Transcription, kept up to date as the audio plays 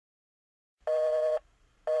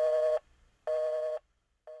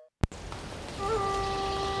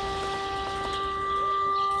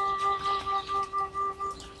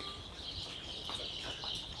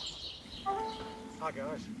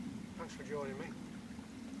guys, thanks for joining me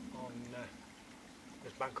on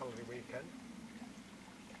this bank holiday weekend.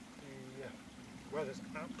 The weather's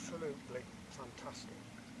absolutely fantastic.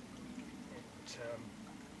 It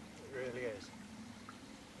really is.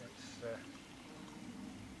 It's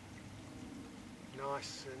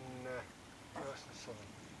nice and sunny,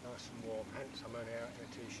 nice and warm, hence I'm only out in a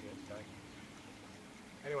t-shirt today.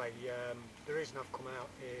 Anyway, the reason I've come out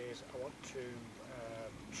is I want to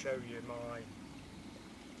show you my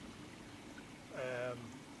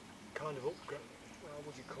kind of upgrade. Well,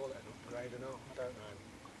 would you call it an upgrade or not? I don't know.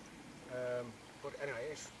 But anyway,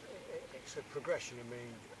 it's a progression of me,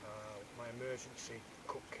 my emergency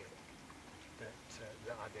cook kit that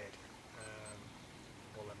I did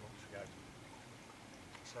all them months ago.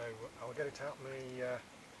 So I'll get it out my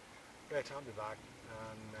bag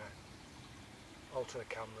and alter the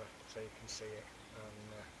camera so you can see it, and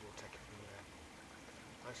we'll take it from there.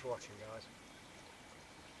 Thanks for watching, guys.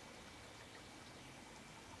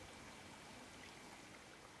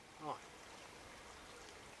 Oh,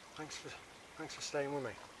 thanks for staying with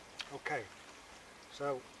me. Okay,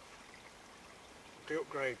 so the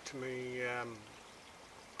upgrade to me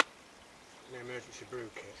the emergency brew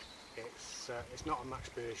kit. It's not a max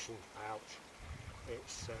version pouch.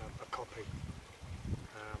 It's a copy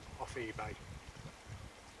off eBay.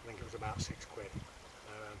 I think it was about £6.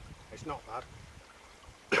 It's not bad,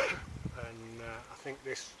 and I think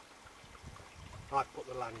this. I've put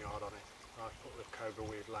the lanyard on it. I've put the Cobra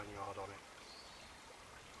Weird lanyard on it,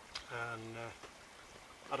 and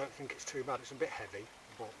I don't think it's too bad. It's a bit heavy,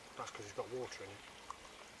 but that's because it's got water in it.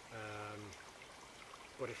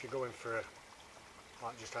 But if you're going for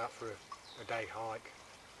just out for a day hike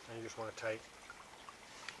and you just want to take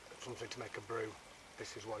something to make a brew,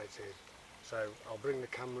 this is what it is. So I'll bring the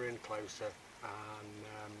camera in closer and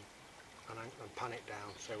pan it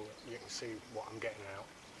down so you can see what I'm getting out.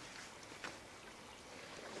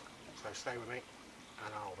 So stay with me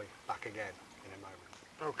and I'll be back again in a moment.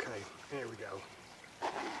 Okay, here we go.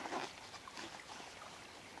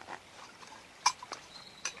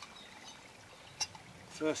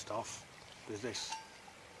 First off, there's this,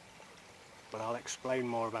 but I'll explain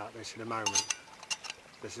more about this in a moment.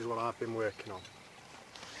 This is what I've been working on.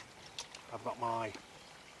 I've got my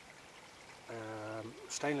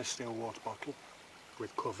stainless steel water bottle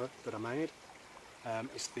with cover that I made.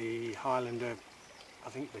 It's the Highlander, I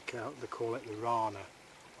think they call it the Rana,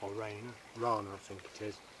 or Rainer. Rana, I think it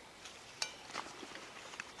is.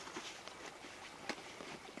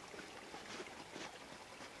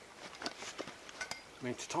 I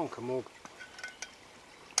mean, Tatonka mug.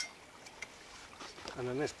 And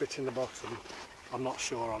then this bit in the bottom, I'm not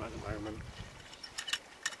sure on at the moment,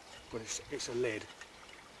 but it's a lid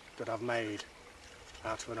that I've made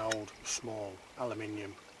out of an old small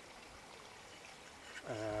aluminium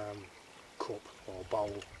cup or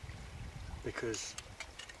bowl, because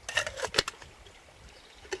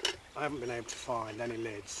I haven't been able to find any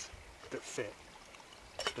lids that fit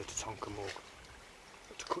the Tatonka mug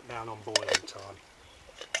to cut down on boiling time.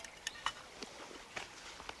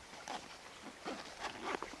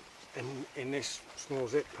 In this small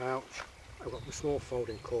zip pouch, I've got the small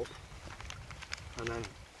folding cup, and then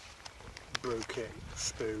brew kit,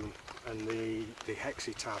 spoon, and the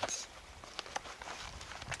hexi tabs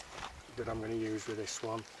that I'm going to use with this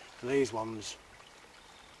one. And these ones,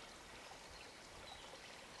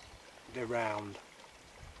 they're round.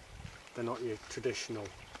 They're not your traditional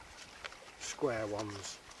square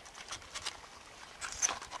ones.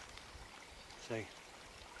 See?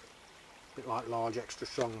 A bit like large extra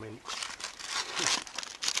strong mints.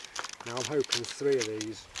 Now I'm hoping 3 of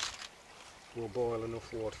these will boil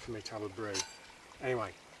enough water for me to have a brew.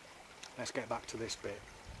 Anyway, let's get back to this bit.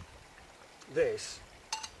 This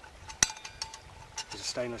is a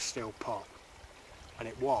stainless steel pot, and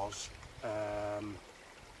it was,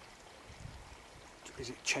 is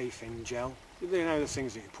it chafing gel? You know, the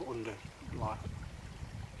things that you put under like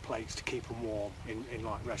plates to keep them warm in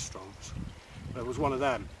like restaurants. There was one of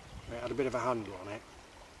them. It had a bit of a handle on it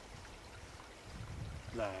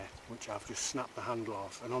there, which I've just snapped the handle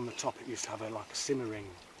off, and on the top it used to have like a simmering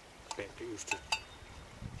bit that used to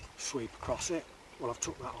sweep across it. Well, I've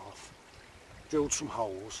took that off, drilled some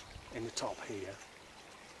holes in the top here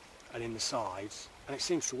and in the sides, and it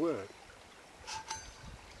seems to work.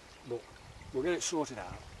 But we'll get it sorted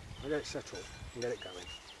out, we'll get it set up and get it going,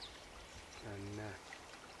 and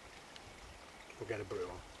we'll get a brew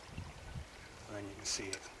on, and then you can see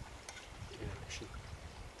it in action.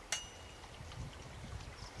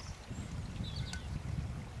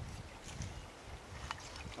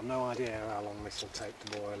 I've no idea how long this will take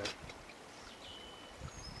to boil it.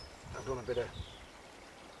 I've done a bit of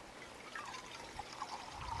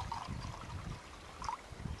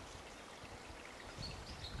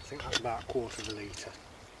think that's about a quarter of a litre.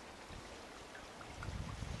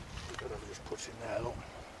 I've just put in there, look.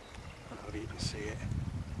 I don't know if you can see it.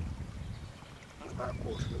 That's about a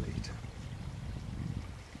quarter of a litre.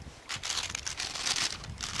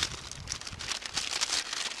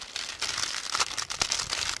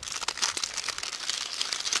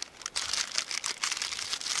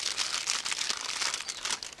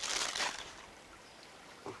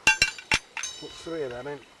 Put 3 of them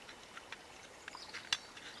in.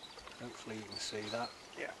 Hopefully you can see that.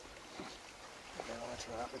 Yeah. Get the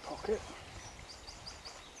lighter out of my pocket.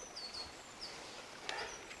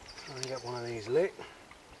 Try and get one of these lit.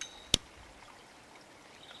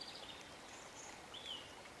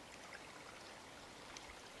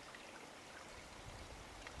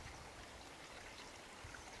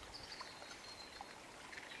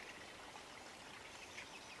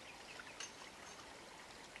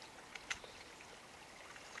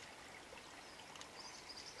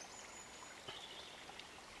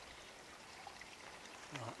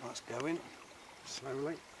 Right, that's going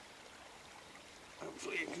slowly.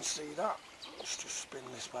 Hopefully you can see that. Let's just spin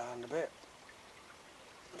this round a bit.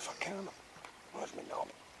 If I can. Where's my knob?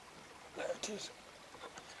 There it is.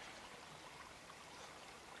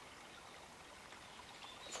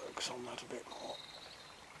 Focus on that a bit more.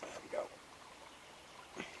 There we go.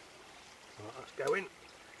 Right, that's going.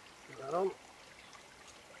 Put that on.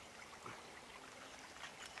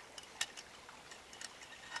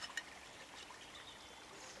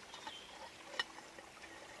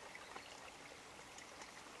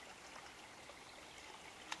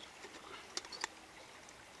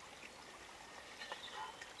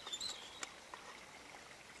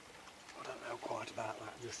 Quite about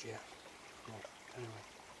that just yet. Right,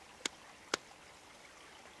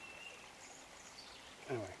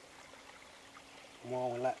 anyway,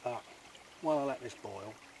 while I let this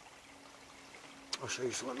boil, I'll show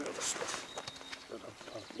you some of the other stuff that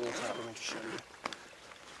I've brought out for me to show you.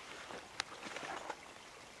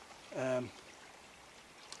 I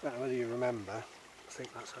don't know whether you remember, I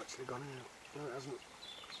think that's actually gone out. No, it hasn't.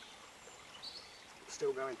 It's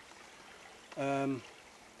still going.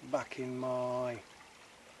 Back in my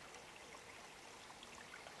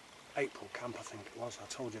April camp, I think it was, I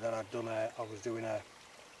told you that I was doing a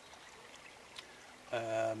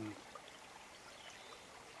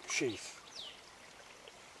sheath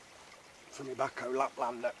for my backhoe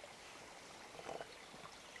Laplander.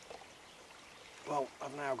 Well,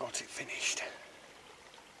 I've now got it finished.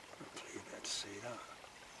 Hopefully you'll be able to see that.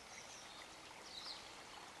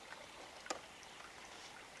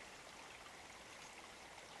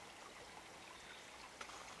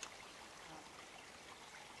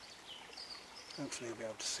 Hopefully you'll be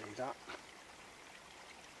able to see that.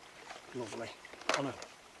 Lovely.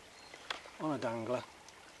 On a dangler.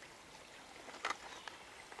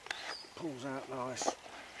 Pulls out nice.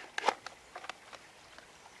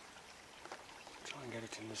 Try and get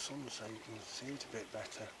it in the sun so you can see it a bit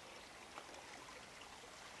better.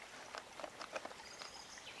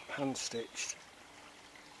 Hand stitched.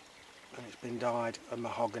 And it's been dyed a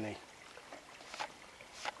mahogany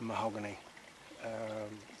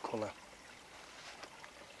colour.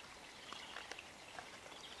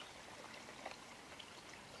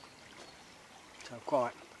 So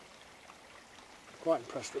quite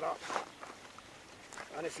impressed with that.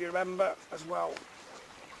 And if you remember as well,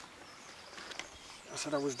 I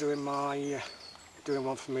said I was doing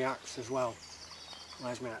one for my axe as well.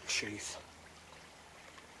 Where's my axe sheath?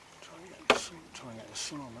 Try and get the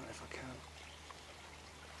sun on that if I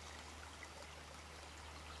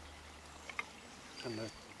can.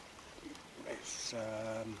 And it's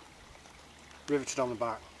riveted on the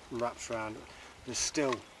back and wraps around. There's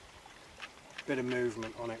still bit of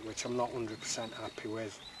movement on it which I'm not 100% happy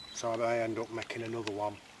with, so I may end up making another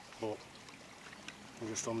one, but I'll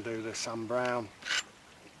just undo the Sam Brown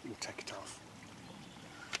and take it off,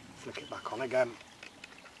 flick it back on again,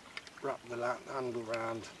 wrap the handle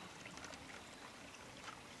round,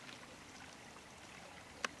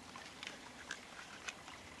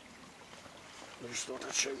 I just thought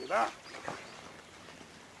I'd show you that.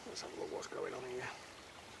 Let's have a look what's going on here.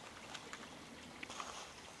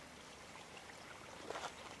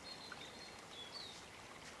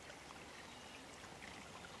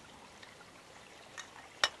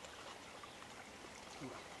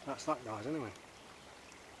 That's that, guys, anyway.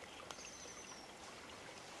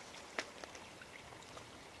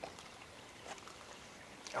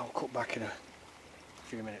 I'll cut back in a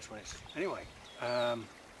few minutes when it's... Anyway, I've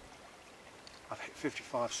hit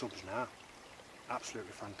 55 subs now.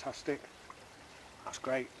 Absolutely fantastic. That's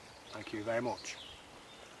great. Thank you very much.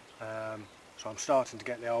 So I'm starting to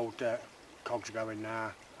get the old cogs going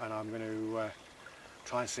now. and I'm going to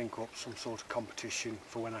try and sync up some sort of competition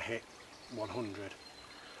for when I hit 100.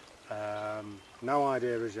 No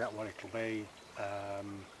idea as yet what it'll be,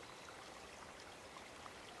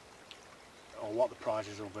 or what the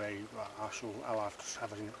prizes will be. I'll have to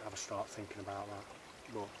have a start thinking about that.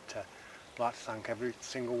 But I'd like to thank every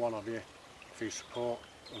single one of you for your support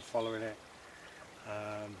and following it.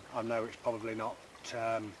 I know it's probably not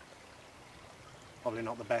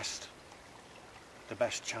the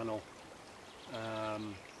best channel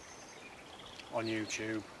on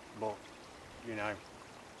YouTube, but you know,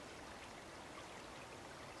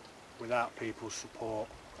 without people's support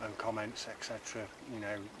and comments, etc., you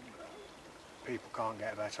know, people can't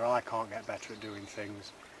get better. I can't get better at doing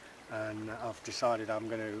things, and I've decided I am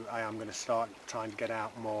going to start trying to get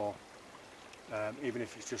out more, even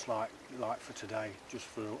if it's just like for today, just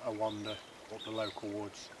for a wander up the local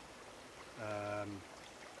woods,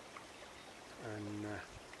 and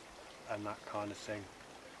that kind of thing.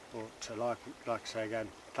 But like I say again,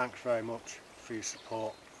 thanks very much for your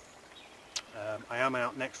support. I am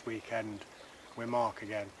out next weekend with Mark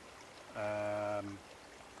again,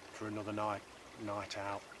 for another night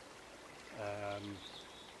out.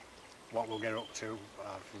 What we'll get up to,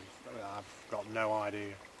 I've got no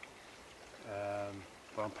idea,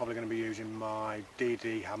 but I'm probably going to be using my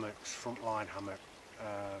DD hammocks, frontline hammock,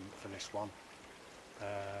 for this one,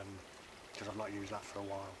 because I've not used that for a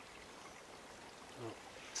while.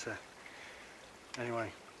 But,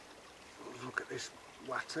 anyway, look at this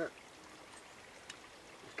watter.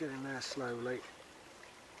 It's getting there slowly.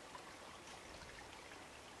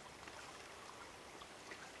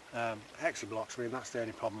 Hexi blocks, I mean, that's the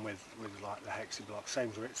only problem with like the hexi blocks.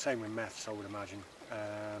 Same with meths, I would imagine.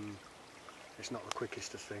 It's not the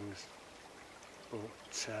quickest of things,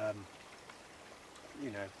 but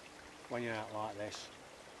you know, when you're out like this,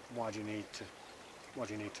 why do you need to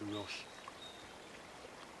rush?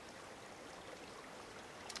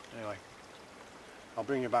 Anyway, I'll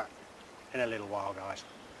bring you back in a little while, guys.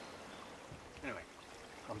 Anyway,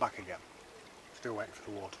 I'm back again. Still waiting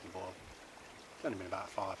for the water to boil. It's only been about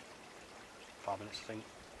 5 minutes, I think.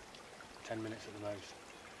 10 minutes at the most.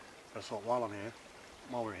 But I thought while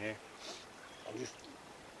we're here, I'll just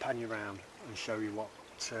pan you around and show you what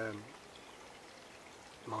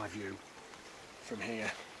my view from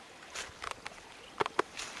here.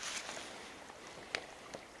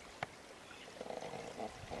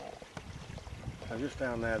 So just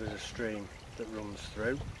down there there's a stream that runs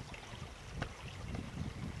through,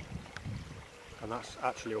 and that's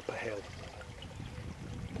actually up a hill.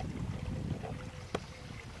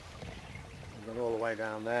 We've gone all the way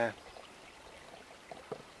down there,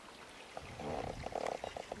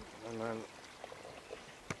 and then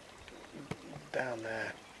down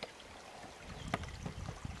there,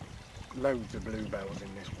 loads of bluebells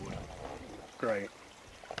in this wood. Great.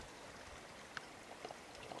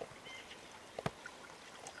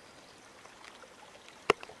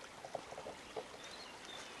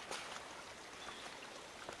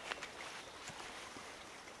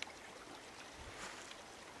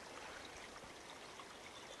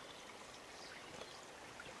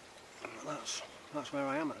 That's where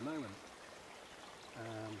I am at the moment.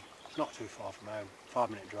 It's not too far from home,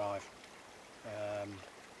 5-minute drive, and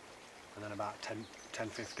then about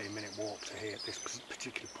 10-15 minute walk to here at this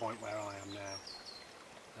particular point where I am now.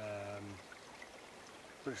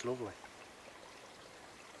 But it's lovely.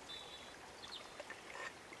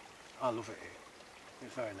 I love it here.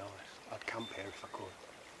 It's very nice. I'd camp here if I could,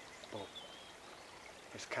 but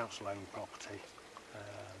it's council-owned property,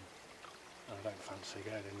 and I don't fancy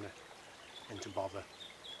going into bother.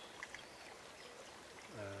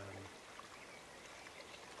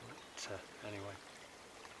 Anyway,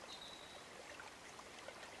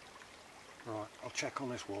 right, I'll check on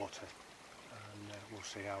this water and we'll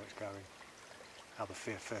see how it's going, how the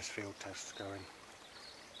first field test's going.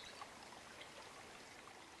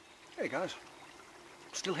 Hey guys,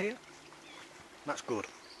 still here? That's good.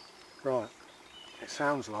 Right, it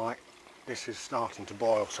sounds like this is starting to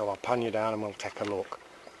boil, so I'll pan you down and we'll take a look.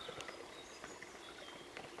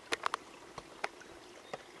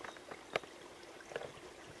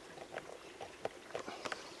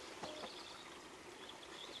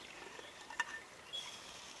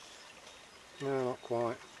 No, not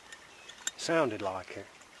quite. Sounded like it.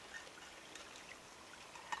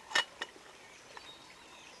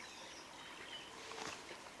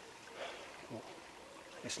 Well,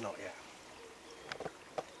 it's not yet.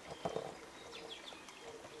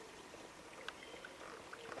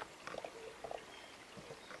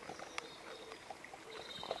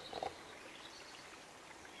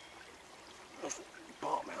 I've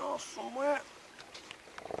parked my arse somewhere.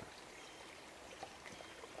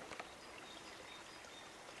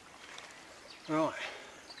 Right,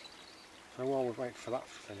 so while we wait for that to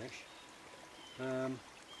finish,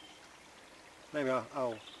 maybe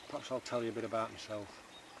perhaps I'll tell you a bit about myself.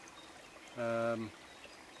 I'm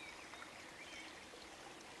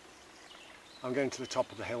going to the top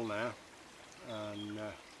of the hill now, and in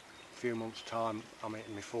a few months' time I'm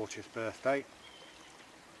hitting my 40th birthday.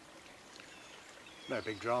 No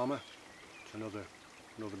big drama, it's another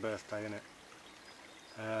birthday, innit?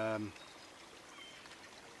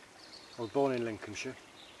 I was born in Lincolnshire.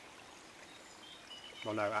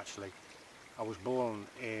 Well, no, actually, I was born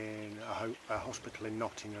in a hospital in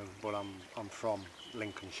Nottingham, but I'm from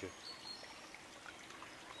Lincolnshire.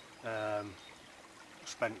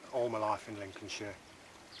 Spent all my life in Lincolnshire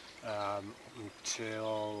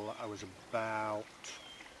until I was about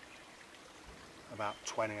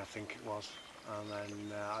 20, I think it was, and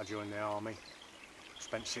then I joined the army.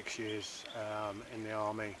 Spent 6 years in the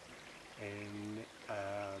army in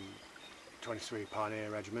 23 Pioneer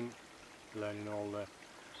Regiment, learning all the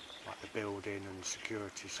building and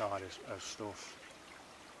security side of stuff,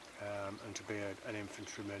 and to be an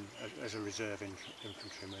infantryman, as a reserve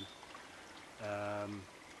infantryman.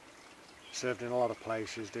 Served in a lot of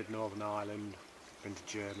places, did Northern Ireland, been to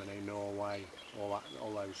Germany, Norway, all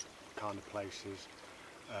those kind of places.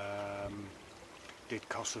 Did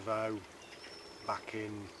Kosovo back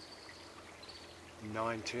in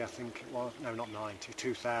 90, I think it was. No, not 90,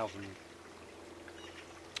 2000.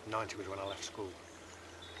 90 was when I left school.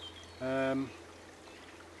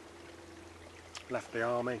 Left the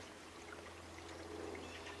army.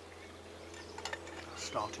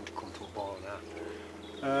 Starting to come to a boil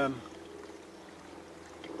now.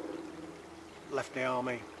 Left the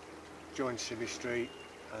army, joined Civvy Street,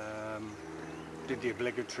 did the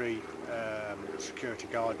obligatory security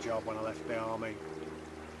guard job when I left the army.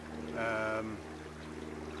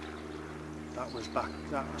 I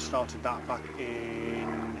started that back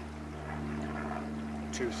in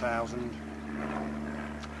 2000,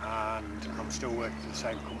 and I'm still working for the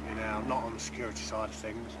same company now, not on the security side of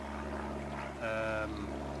things. I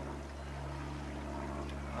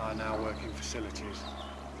now work in facilities.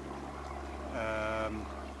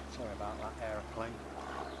 Sorry about that aeroplane.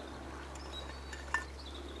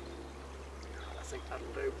 I think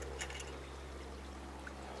that'll do.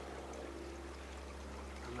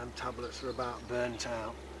 And them tablets are about burnt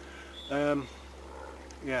out.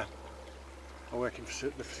 Yeah, I work in the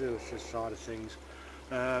facilities side of things.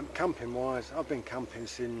 Camping wise, I've been camping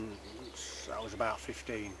since I was about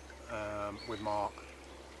 15, with Mark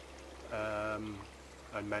and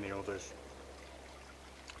many others.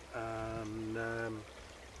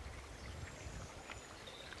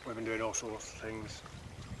 We've been doing all sorts of things,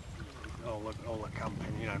 all the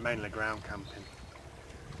camping, you know, mainly ground camping.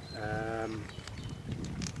 And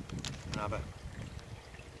have a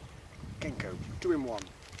ginkgo 2-in-1.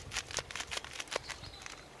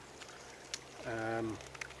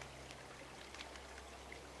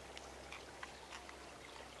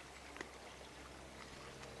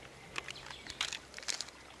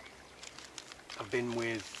 I've been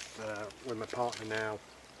with my partner now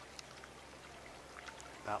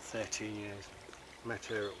about 13 years. Met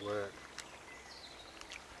her at work.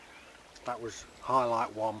 That was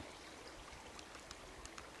highlight one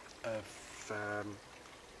of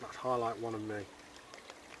that's highlight one of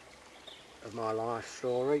my life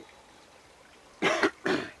story.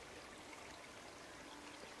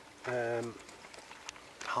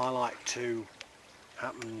 Highlight 2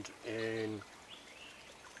 happened in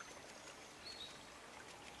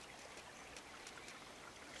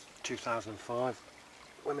 2005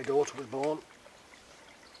 when my daughter was born.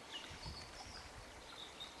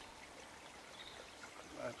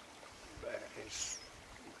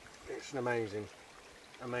 It's an amazing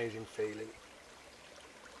feeling.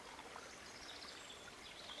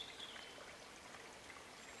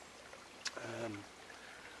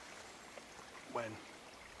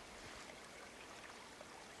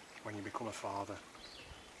 When you become a father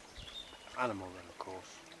and a mother, of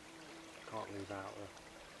course, can't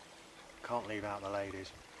leave out the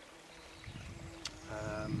ladies.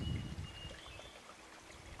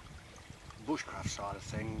 Bushcraft side of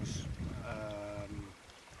things,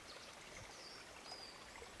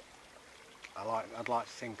 I'd like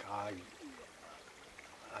to think I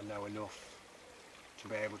know enough to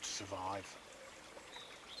be able to survive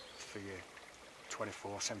for your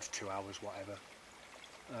 24, 72 hours, whatever.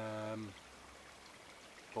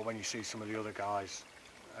 But when you see some of the other guys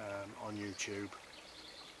on YouTube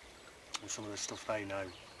and some of the stuff they know,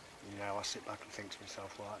 you know, I sit back and think to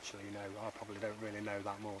myself, well, actually, you know, I probably don't really know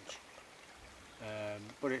that much.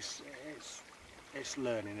 But it's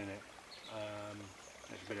learning, isn't it?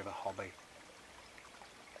 It's a bit of a hobby.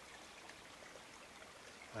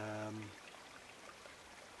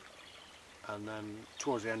 And then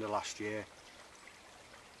towards the end of last year,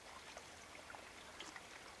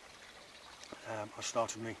 I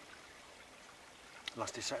started me,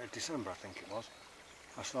 last December I think it was,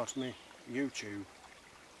 I started me YouTube.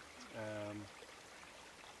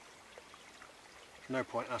 No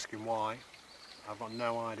point asking why, I've got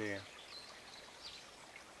no idea.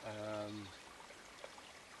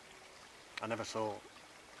 I never thought,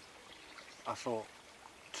 I thought,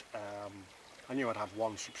 I knew I'd have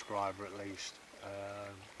one subscriber at least,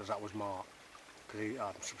 because that was Mark, because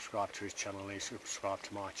I'd subscribed to his channel and he subscribed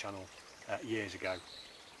to my channel years ago.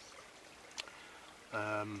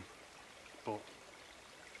 But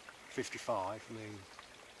 55, I mean,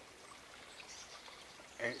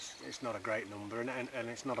 it's not a great number, and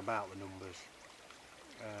it's not about the numbers.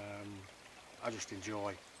 I just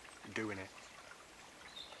enjoy doing it.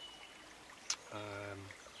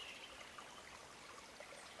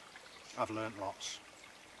 I've learnt lots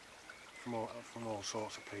from all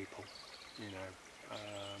sorts of people, you know.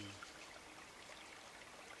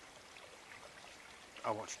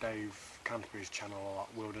 I watch Dave Canterbury's channel a lot,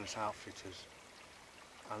 Wilderness Outfitters,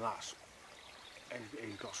 and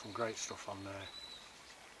he's got some great stuff on there.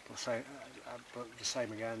 But the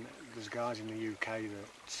same again, there's guys in the UK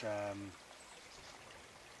that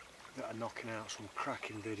are knocking out some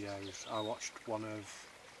cracking videos. I watched one of,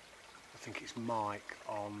 I think it's Mike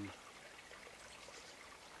on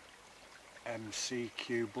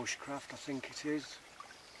MCQ Bushcraft, I think it is.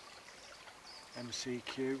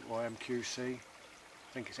 MCQ or MQC,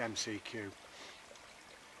 I think it's MCQ.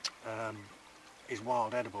 Is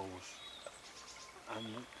wild edibles,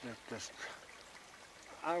 and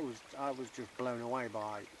I was just blown away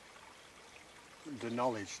by the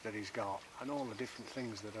knowledge that he's got and all the different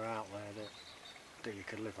things that are out there that you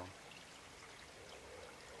could live on.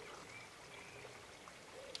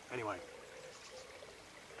 Anyway,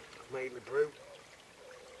 I've made my brew.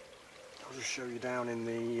 I'll just show you down in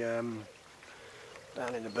the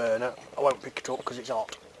burner. I won't pick it up because it's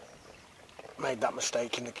hot. Made that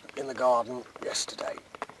mistake in the garden yesterday.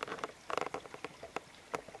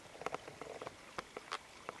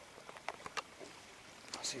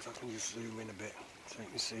 Let's see if I can just zoom in a bit so you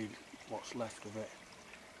can see what's left of it.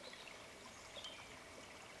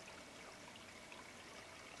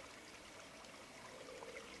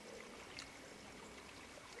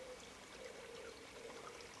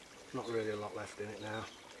 Not really a lot left in it now.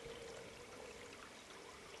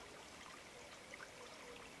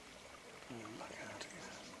 Back out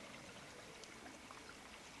again.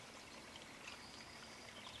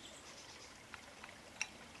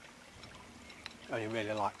 Only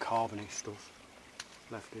really like carbony stuff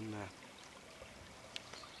left in there.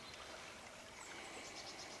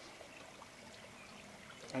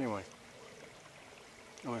 Anyway,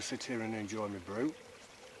 I'm going to sit here and enjoy my brew.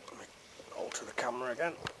 Let me alter the camera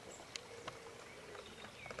again.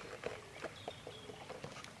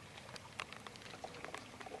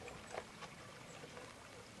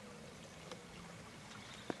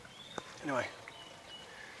 Anyway,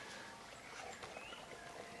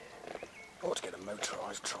 I ought to get a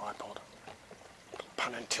motorised tripod,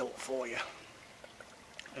 pan and tilt for you.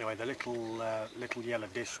 Anyway, the little yellow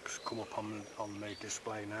discs come up on the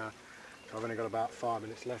display now, so I've only got about 5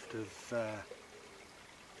 minutes left of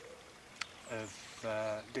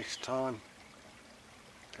disc time,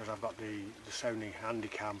 because I've got the Sony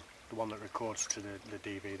Handycam, the one that records to the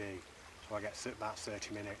DVD, so I get about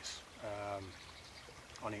 30 minutes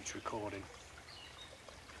on each recording.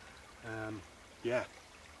 Yeah,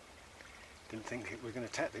 didn't think it was going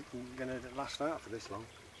to last out for this long,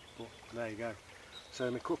 but there you go. So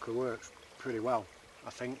my cooker works pretty well,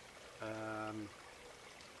 I think. I'm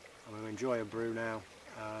going to enjoy a brew now,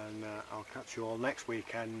 and I'll catch you all next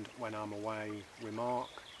weekend when I'm away with Mark.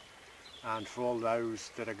 And for all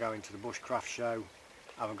those that are going to the Bushcraft show,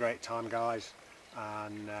 have a great time, guys,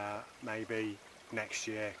 and maybe next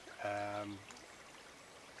year,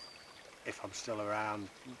 if I'm still around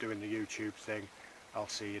doing the YouTube thing, I'll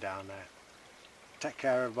see you down there. Take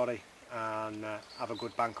care, everybody, and have a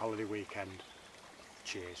good bank holiday weekend.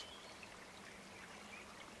 Cheers.